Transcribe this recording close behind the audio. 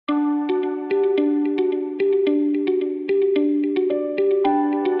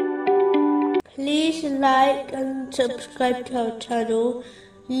like and subscribe to our channel.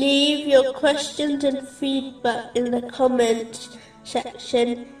 Leave your questions and feedback in the comments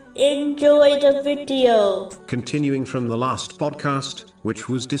section. Enjoy the video. Continuing from the last podcast, which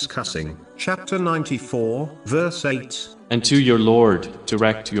was discussing chapter 94, verse 8. And to your Lord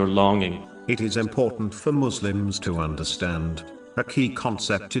direct your longing. It is important for Muslims to understand a key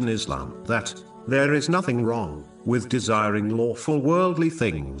concept in Islam, that there is nothing wrong with desiring lawful worldly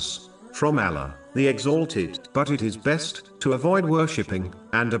things from Allah, the Exalted, but it is best to avoid worshipping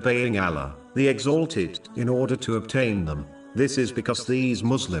and obeying Allah, the Exalted, in order to obtain them. This is because these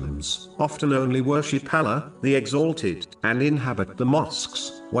Muslims often only worship Allah, the Exalted, and inhabit the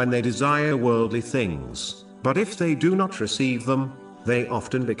mosques when they desire worldly things. But if they do not receive them, they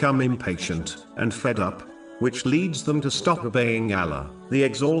often become impatient and fed up, which leads them to stop obeying Allah, the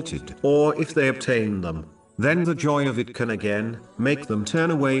Exalted. Or if they obtain them, then the joy of it can again make them turn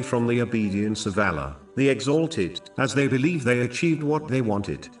away from the obedience of Allah, the Exalted, as they believe they achieved what they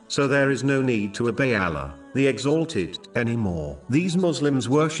wanted. So there is no need to obey Allah, the Exalted, anymore. These Muslims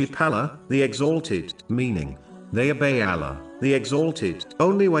worship Allah, the Exalted, meaning they obey Allah, the Exalted,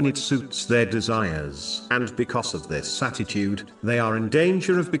 only when it suits their desires. And because of this attitude, they are in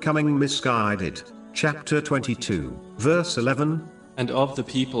danger of becoming misguided. Chapter 22, verse 11. And of the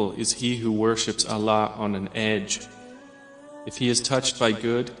people is he who worships Allah on an edge. If he is touched by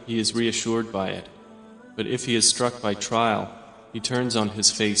good, he is reassured by it. But if he is struck by trial, he turns on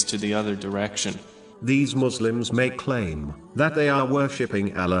his face to the other direction. These Muslims may claim that they are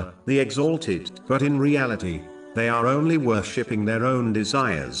worshipping Allah, the Exalted, but in reality, they are only worshipping their own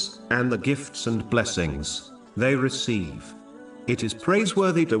desires and the gifts and blessings they receive. It is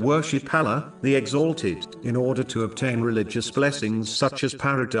praiseworthy to worship Allah, the Exalted, in order to obtain religious blessings such as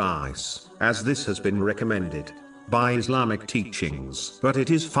paradise, as this has been recommended by Islamic teachings. But it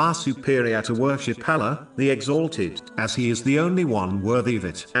is far superior to worship Allah, the Exalted, as He is the only one worthy of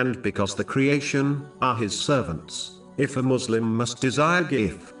it, and because the creation are His servants. If a Muslim must desire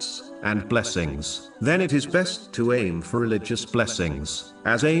gifts and blessings, then it is best to aim for religious blessings,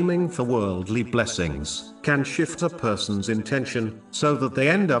 as aiming for worldly blessings can shift a person's intention so that they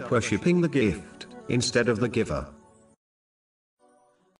end up worshipping the gift instead of the giver.